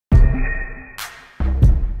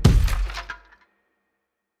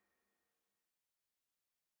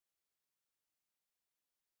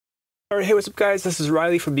Alright, hey, what's up guys? This is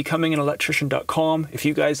Riley from becominganelectrician.com. If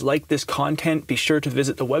you guys like this content, be sure to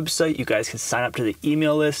visit the website. You guys can sign up to the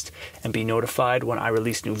email list and be notified when I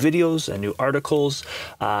release new videos and new articles.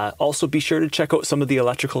 Also, be sure to check out some of the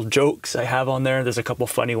electrical jokes I have on there. There's a couple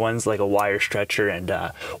funny ones like a wire stretcher and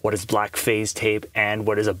what is black phase tape and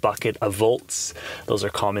what is a bucket of volts. Those are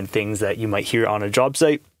common things that you might hear on a job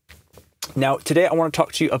site. Now, today I want to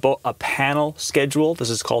talk to you about a panel schedule. This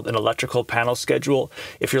is called an electrical panel schedule.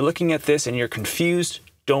 If you're looking at this and you're confused,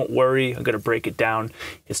 don't worry, I'm going to break it down.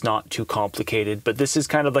 It's not too complicated, but this is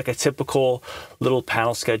kind of like a typical little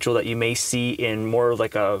panel schedule that you may see in more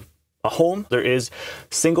like a home. There is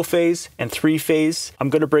single phase and three phase.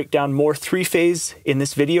 I'm going to break down more three phase in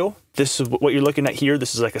this video. This is what you're looking at here.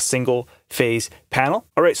 This is like a single phase panel.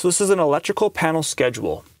 All right, so this is an electrical panel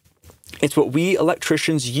schedule. It's what we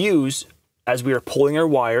electricians use as we are pulling our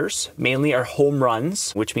wires, mainly our home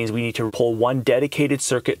runs, which means we need to pull one dedicated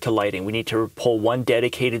circuit to lighting. We need to pull one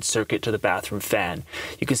dedicated circuit to the bathroom fan.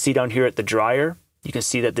 You can see down here at the dryer, you can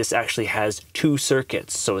see that this actually has two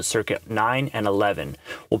circuits. So it's circuit 9 and 11.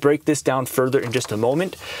 We'll break this down further in just a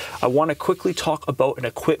moment. I want to quickly talk about an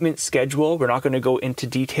equipment schedule. We're not going to go into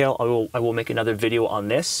detail. I will make another video on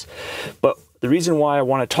this. But the reason why I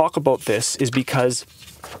want to talk about this is because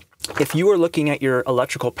if you are looking at your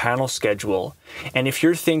electrical panel schedule, and if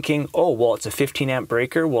you're thinking, oh, well, it's a 15 amp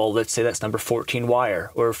breaker, well, let's say that's number 14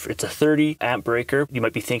 wire. Or if it's a 30 amp breaker, you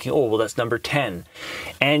might be thinking, oh, well, that's number 10.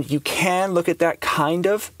 And you can look at that kind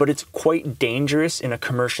of, but it's quite dangerous in a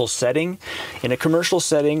commercial setting. In a commercial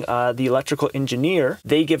setting, the electrical engineer,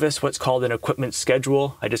 they give us what's called an equipment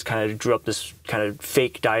schedule. I just kind of drew up this kind of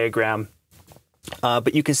fake diagram.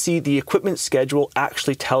 But you can see the equipment schedule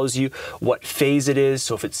actually tells you what phase it is.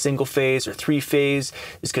 So if it's single phase or three phase,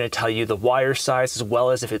 it's going to tell you the wire size as well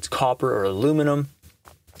as if it's copper or aluminum.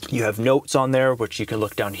 You have notes on there, which you can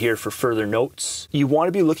look down here for further notes. You want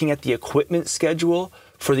to be looking at the equipment schedule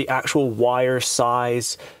for the actual wire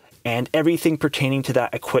size and everything pertaining to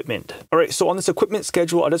that equipment. All right, so on this equipment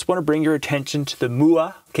schedule, I just want to bring your attention to the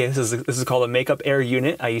MUA. Okay, this is called a makeup air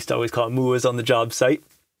unit. I used to always call it MUAs on the job site.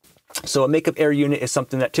 So a makeup air unit is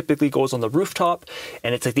something that typically goes on the rooftop,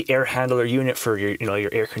 and it's like the air handler unit for your, your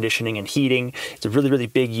air conditioning and heating. It's a really, really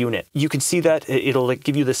big unit. You can see that it'll like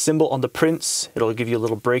give you the symbol on the prints. It'll give you a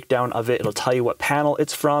little breakdown of it. It'll tell you what panel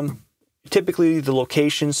it's from, typically the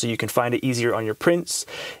location, so you can find it easier on your prints.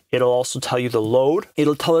 It'll also tell you the load.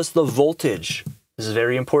 It'll tell us the voltage. This is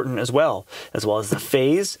very important as well as the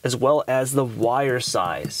phase, as well as the wire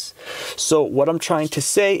size. So what I'm trying to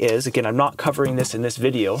say is, again, I'm not covering this in this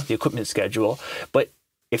video, the equipment schedule, but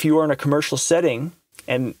if you are in a commercial setting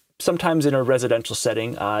and sometimes in a residential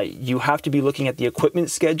setting, you have to be looking at the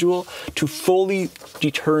equipment schedule to fully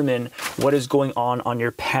determine what is going on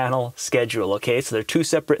your panel schedule, okay? So they're two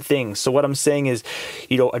separate things. So what I'm saying is,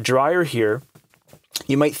 a dryer here,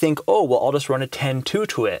 you might think, oh, well, I'll just run a 10-2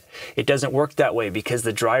 to it. It doesn't work that way because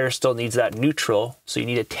the dryer still needs that neutral, so you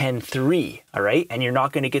need a 10-3, all right? And you're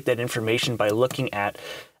not going to get that information by looking at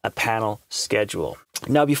a panel schedule.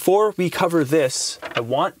 Now, before we cover this, I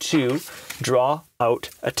want to draw out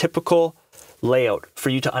a typical layout for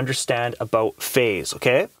you to understand about phase,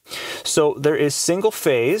 okay? So there is single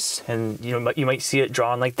phase, and you might see it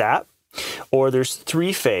drawn like that, or there's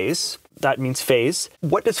three phase. That means phase.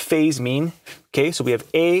 What does phase mean? Okay, so we have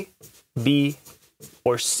A, B,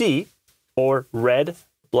 or C, or red,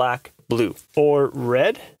 black, blue. Or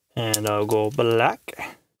red, and I'll go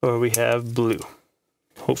black, or we have blue.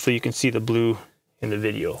 Hopefully you can see the blue in the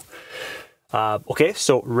video. Okay,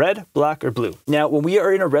 so red, black, or blue. Now, when we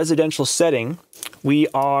are in a residential setting, we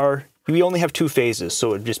only have two phases, so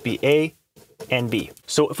it would just be A and B.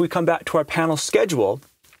 So if we come back to our panel schedule,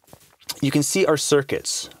 you can see our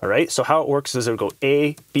circuits, all right? So how it works is it'll go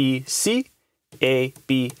A, B, C, A,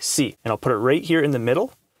 B, C. And I'll put it right here in the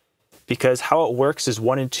middle because how it works is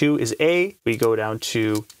 1 and 2 is A, we go down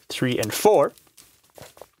to 3 and 4,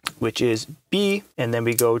 which is B, and then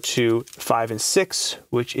we go to 5 and 6,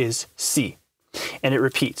 which is C. And it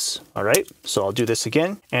repeats, all right? So I'll do this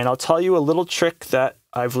again, and I'll tell you a little trick that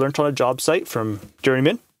I've learned on a job site from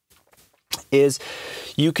Journeyman is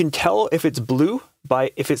you can tell if it's blue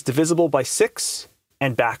if it's divisible by 6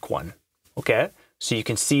 and back 1, okay? So you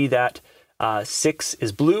can see that 6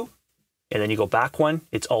 is blue, and then you go back 1,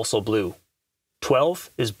 it's also blue.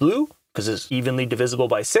 12 is blue because it's evenly divisible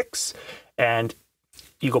by 6, and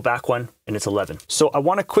you go back 1 and it's 11. So I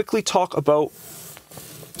want to quickly talk about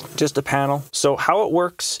just a panel. So how it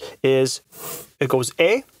works is it goes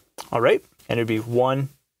A, all right? And it'd be 1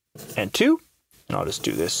 and 2, and I'll just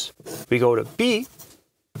do this. We go to B,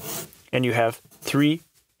 and you have 3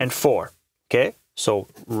 and 4, okay? So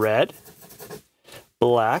red,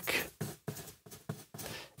 black,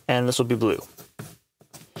 and this will be blue.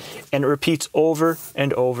 And it repeats over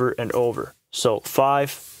and over and over. So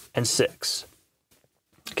 5 and 6.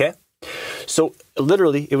 Okay? So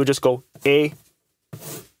literally it would just go A,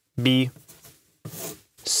 B,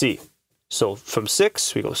 C. So from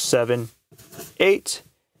 6 we go 7, 8,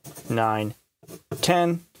 9,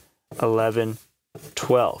 10, 11,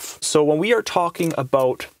 12. So when we are talking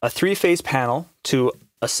about a 3-phase panel to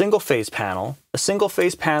a single-phase panel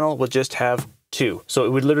will just have 2. So it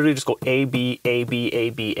would literally just go A, B, A, B, A,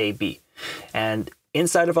 B, A, B. And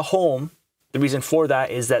inside of a home, the reason for that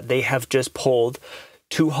is that they have just pulled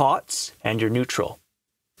 2 hots and your neutral.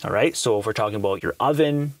 All right, so if we're talking about your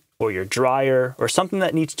oven or your dryer or something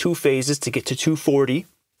that needs 2 phases to get to 240,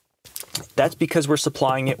 that's because we're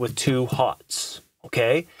supplying it with 2 hots.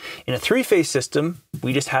 Okay, in a 3-phase system,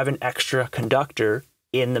 we just have an extra conductor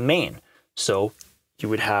in the main. So you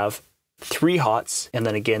would have 3 hots and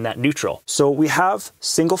then again that neutral. So we have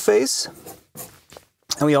single phase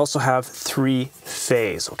and we also have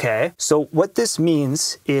 3-phase. Okay, so what this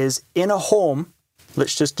means is in a home,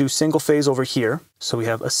 let's just do single phase over here. So we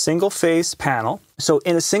have a single phase panel. So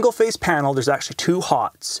in a single phase panel, there's actually 2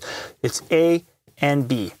 hots. It's A and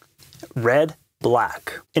B, red,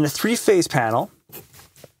 black. In a 3-phase panel,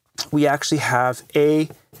 we actually have A,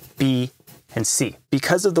 B, and C.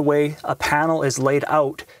 Because of the way a panel is laid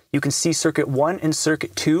out, you can see circuit 1 and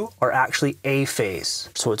circuit 2 are actually A phase.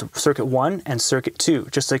 So it's circuit 1 and circuit 2,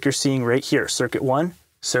 just like you're seeing right here, circuit 1,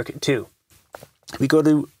 circuit 2. We go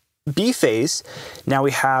to B phase, now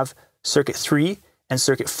we have circuit 3 and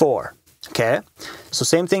circuit 4. Okay, so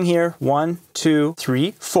same thing here, 1, 2,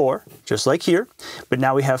 3, 4, just like here, but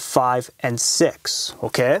now we have 5 and 6,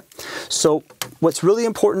 okay? So what's really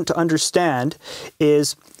important to understand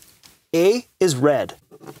is A is red,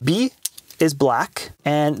 B is black,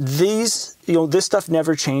 and these, this stuff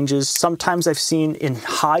never changes. Sometimes I've seen in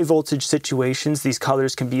high voltage situations, these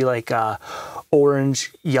colors can be like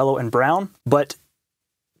orange, yellow, and brown, but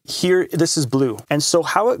here, this is blue. And so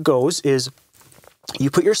how it goes is you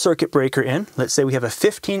put your circuit breaker in. Let's say we have a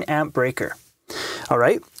 15 amp breaker. All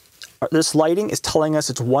right. This lighting is telling us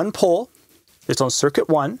it's 1 pole. It's on circuit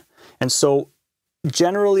 1. And so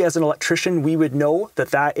generally as an electrician, we would know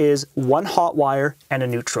that that is 1 hot wire and a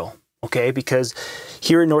neutral. Okay. Because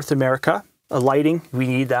here in North America, a lighting, we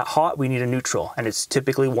need that hot, we need a neutral, and it's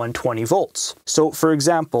typically 120 volts. So for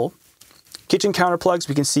example, kitchen counter plugs,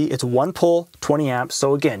 we can see it's 1 pole, 20 amps.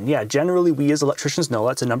 So again, yeah, generally we as electricians know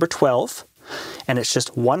that's a number 12. And it's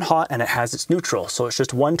just 1 hot and it has its neutral. So it's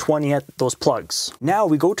just 120 at those plugs. Now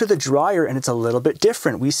we go to the dryer and it's a little bit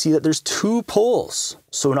different. We see that there's 2 poles.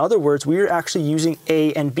 So in other words, we're actually using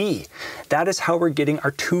A and B. That is how we're getting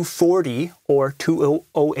our 240 or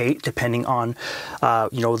 208, depending on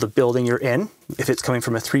the building you're in. If it's coming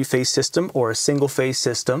from a 3-phase system or a single-phase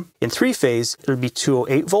system. In 3-phase, it would be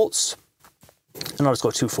 208 volts. And I'll just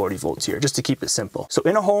go 240 volts here, just to keep it simple. So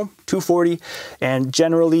in a home, 240, and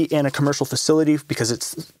generally in a commercial facility, because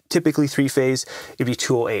it's typically 3-phase, it'd be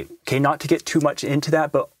 208. Okay, not to get too much into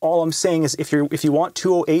that, but all I'm saying is if you want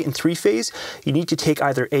 208 in 3-phase, you need to take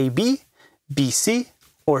either AB, BC,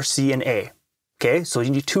 or C and A. Okay, so you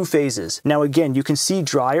need 2 phases. Now again, you can see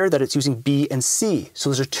dryer that it's using B and C. So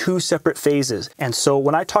those are 2 separate phases. And so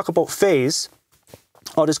when I talk about phase,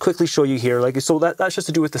 I'll just quickly show you here. So that's just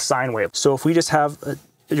to do with the sine wave. So if we just have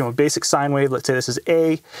a basic sine wave, let's say this is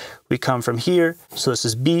A, we come from here. So this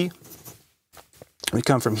is B, we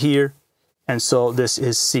come from here, and so this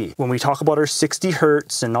is C. When we talk about our 60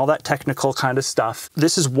 hertz and all that technical kind of stuff,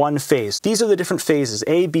 this is 1 phase. These are the different phases,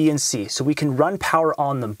 A, B, and C. So we can run power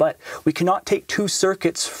on them, but we cannot take 2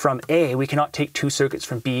 circuits from A, we cannot take 2 circuits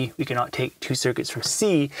from B, we cannot take 2 circuits from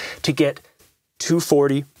C to get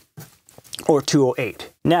 240 or 208.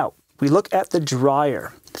 Now, we look at the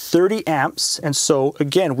dryer, 30 amps. And so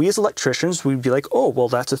again, we as electricians, we'd be like, oh, well,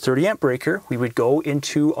 that's a 30 amp breaker. We would go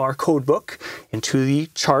into our code book, into the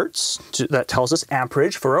charts that tells us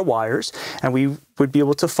amperage for our wires, and we would be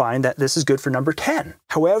able to find that this is good for number 10.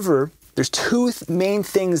 However, there's 2 main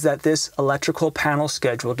things that this electrical panel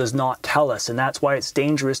schedule does not tell us, and that's why it's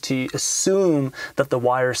dangerous to assume that the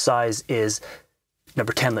wire size is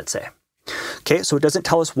number 10, let's say. Okay, so it doesn't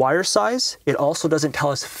tell us wire size. It also doesn't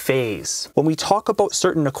tell us phase. When we talk about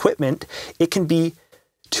certain equipment, it can be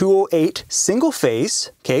 208 single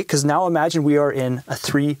phase, okay, because now imagine we are in a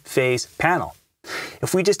 3-phase panel.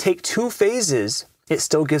 If we just take 2 phases, it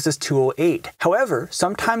still gives us 208. However,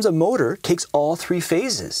 sometimes a motor takes all 3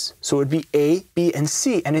 phases. So it would be A, B, and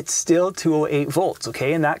C, and it's still 208 volts,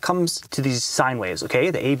 okay? And that comes to these sine waves,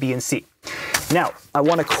 okay? The A, B, and C. Now, I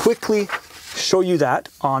want to quickly show you that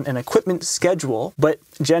on an equipment schedule, but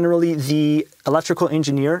generally the electrical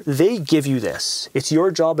engineer, they give you this. It's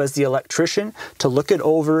your job as the electrician to look it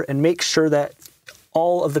over and make sure that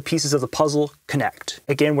all of the pieces of the puzzle connect.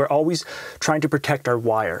 Again, we're always trying to protect our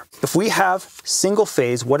wire. If we have single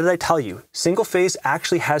phase, what did I tell you? Single phase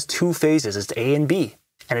actually has two phases. It's A and B,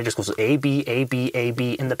 and it just goes A, B, A, B, A,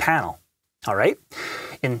 B in the panel. All right?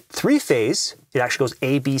 In three phase, it actually goes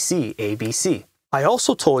A, B, C, A, B, C. I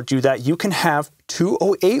also told you that you can have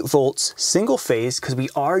 208 volts single phase because we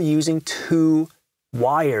are using two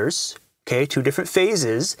wires, okay, two different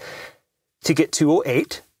phases to get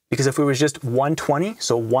 208. Because if it was just 120,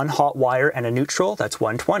 so one hot wire and a neutral, that's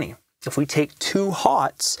 120. If we take two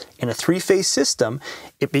hots in a three-phase system,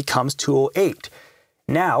 it becomes 208.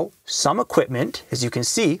 Now, some equipment, as you can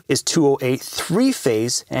see, is 208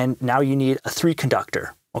 three-phase, and now you need a three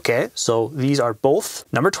conductor, okay? So these are both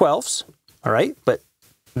number 12s, all right? But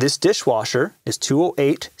this dishwasher is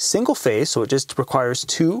 208 single phase, so it just requires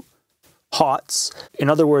two hots. In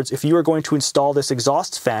other words, if you are going to install this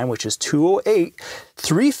exhaust fan, which is 208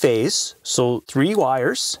 three phase, so three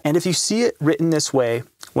wires, and if you see it written this way,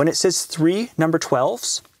 when it says three number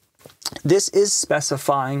 12s, this is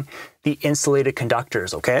specifying the insulated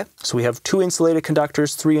conductors, okay? So we have two insulated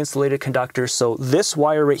conductors, three insulated conductors. So this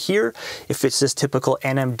wire right here, if it's this typical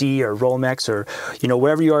NMD or Romex or, you know,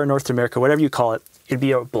 wherever you are in North America, whatever you call it, it'd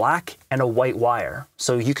be a black and a white wire.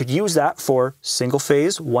 So you could use that for single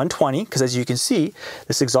phase 120, because as you can see,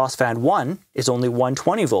 this exhaust fan 1 is only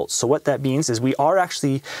 120 volts. So what that means is we are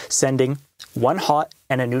actually sending one hot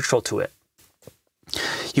and a neutral to it.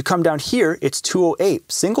 You come down here, it's 208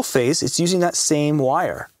 single phase, it's using that same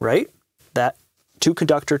wire, right? That two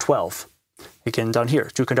conductor 12. Again, down here,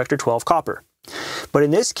 two conductor 12 copper. But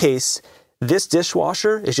in this case, this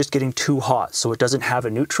dishwasher is just getting two hot, so it doesn't have a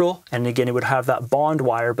neutral. And again, it would have that bond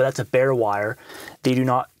wire, but that's a bare wire. They do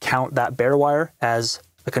not count that bare wire as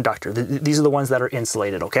a conductor. These are the ones that are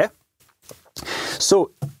insulated, okay?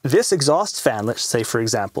 So this exhaust fan, let's say for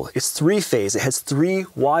example, it's three phase, it has three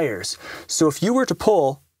wires. So if you were to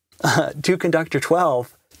pull two conductor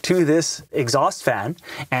 12 to this exhaust fan,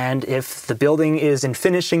 and if the building is in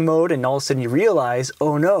finishing mode and all of a sudden you realize,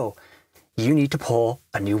 oh no, you need to pull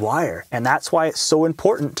a new wire. And that's why it's so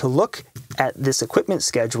important to look at this equipment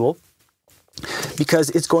schedule, because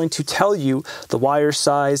it's going to tell you the wire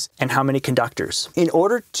size and how many conductors. In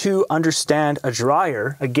order to understand a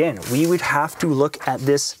dryer, again, we would have to look at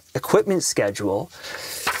this equipment schedule,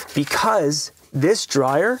 because this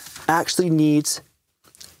dryer actually needs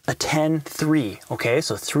a 10-3, okay?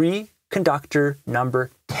 So three conductor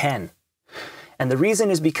number 10. And the reason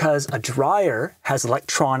is because a dryer has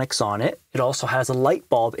electronics on it. It also has a light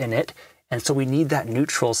bulb in it. And so we need that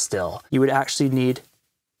neutral still. You would actually need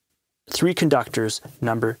three conductors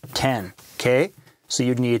number 10, okay? So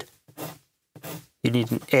you need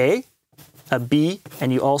an A, a B,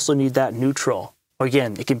 and you also need that neutral.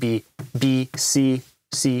 Again, it could be B, C,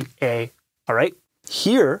 C, A, all right?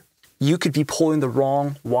 Here, you could be pulling the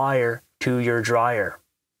wrong wire to your dryer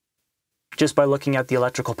just by looking at the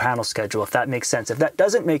electrical panel schedule, if that makes sense. If that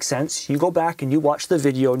doesn't make sense, you go back and you watch the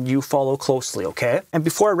video and you follow closely, okay? And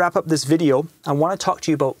before I wrap up this video, I want to talk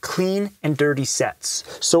to you about clean and dirty sets.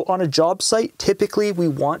 So on a job site, typically we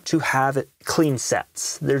want to have it clean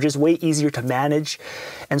sets. They're just way easier to manage.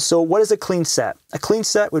 And so what is a clean set? A clean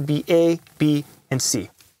set would be A, B, and C.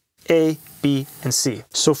 A, B, and C.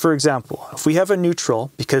 So for example, if we have a neutral,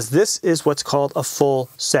 because this is what's called a full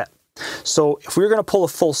set. So if we were going to pull a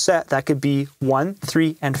full set, that could be 1,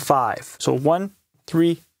 3, and 5. So 1,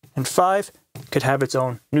 3, and 5 could have its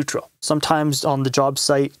own neutral. Sometimes on the job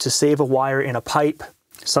site, to save a wire in a pipe,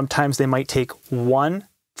 sometimes they might take 1,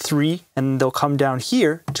 3, and they'll come down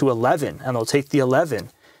here to 11, and they'll take the 11.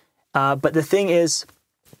 But the thing is,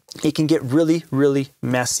 it can get really, really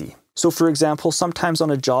messy. So for example, sometimes on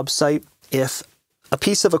a job site, if a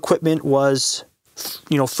piece of equipment was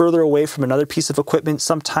further away from another piece of equipment,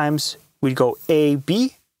 sometimes we'd go A,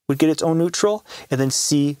 B would get its own neutral, and then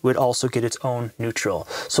C would also get its own neutral.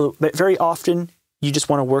 So, but very often you just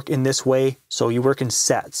want to work in this way. So you work in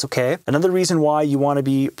sets, okay? Another reason why you want to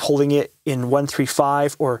be pulling it in 1, 3,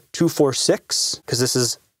 5 or 2, 4, 6, because this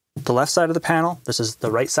is the left side of the panel, this is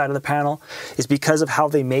the right side of the panel, is because of how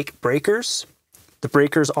they make breakers. The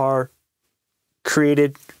breakers are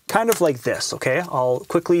created kind of like this, okay? I'll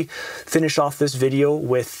quickly finish off this video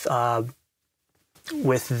with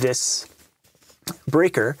this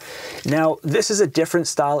breaker. Now, this is a different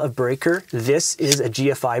style of breaker. This is a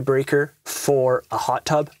GFI breaker for a hot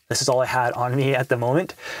tub. This is all I had on me at the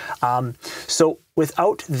moment. So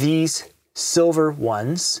without these silver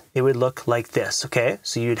ones, it would look like this, okay?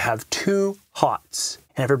 So you'd have two hots.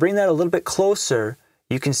 And if I bring that a little bit closer,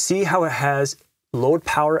 you can see how it has load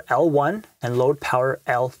power L1 and load power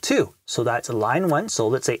L2. So that's line 1, so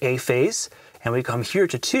let's say A phase, and we come here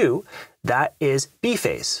to 2, that is B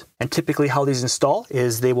phase. And typically how these install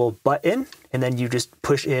is they will butt in, and then you just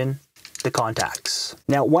push in the contacts.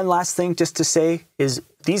 Now, one last thing just to say is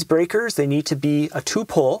these breakers, they need to be a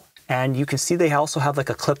 2-pole, and you can see they also have like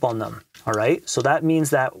a clip on them. All right, so that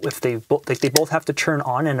means that if they both have to turn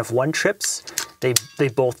on, and if one trips, they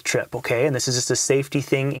both trip, okay? And this is just a safety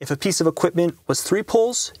thing. If a piece of equipment was 3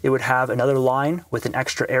 poles, it would have another line with an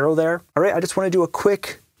extra arrow there. All right, I just want to do a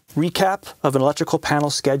quick recap of an electrical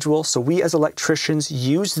panel schedule. So we as electricians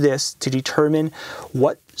use this to determine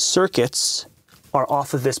what circuits are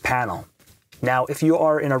off of this panel. Now, if you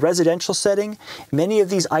are in a residential setting, many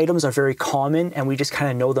of these items are very common and we just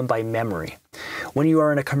kind of know them by memory. When you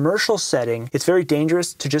are in a commercial setting, it's very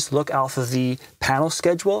dangerous to just look off of the panel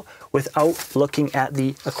schedule without looking at the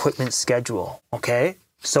equipment schedule, okay?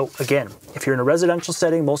 So again, if you're in a residential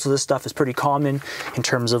setting, most of this stuff is pretty common in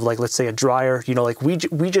terms of like, let's say a dryer, you know, like we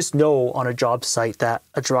just know on a job site that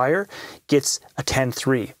a dryer gets a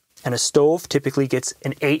 10-3 and a stove typically gets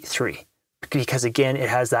an 8-3 because again, it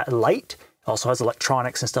has that light. Also has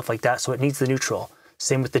electronics and stuff like that, so it needs the neutral.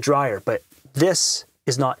 Same with the dryer, but this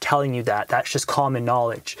is not telling you that. That's just common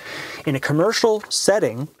knowledge. In a commercial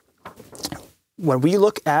setting, when we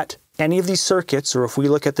look at any of these circuits, or if we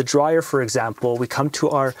look at the dryer, for example, we come to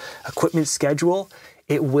our equipment schedule,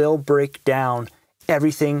 it will break down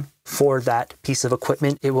everything for that piece of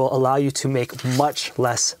equipment. It will allow you to make much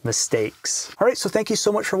less mistakes. All right, so thank you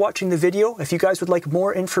so much for watching the video. If you guys would like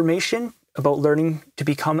more information about learning to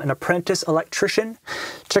become an apprentice electrician,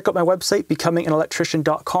 check out my website,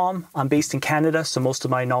 becominganelectrician.com. I'm based in Canada, so most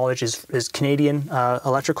of my knowledge is Canadian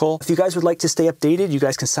electrical. If you guys would like to stay updated, you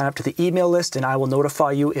guys can sign up to the email list and I will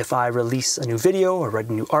notify you if I release a new video or write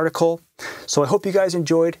a new article. So I hope you guys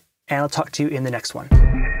enjoyed, and I'll talk to you in the next one.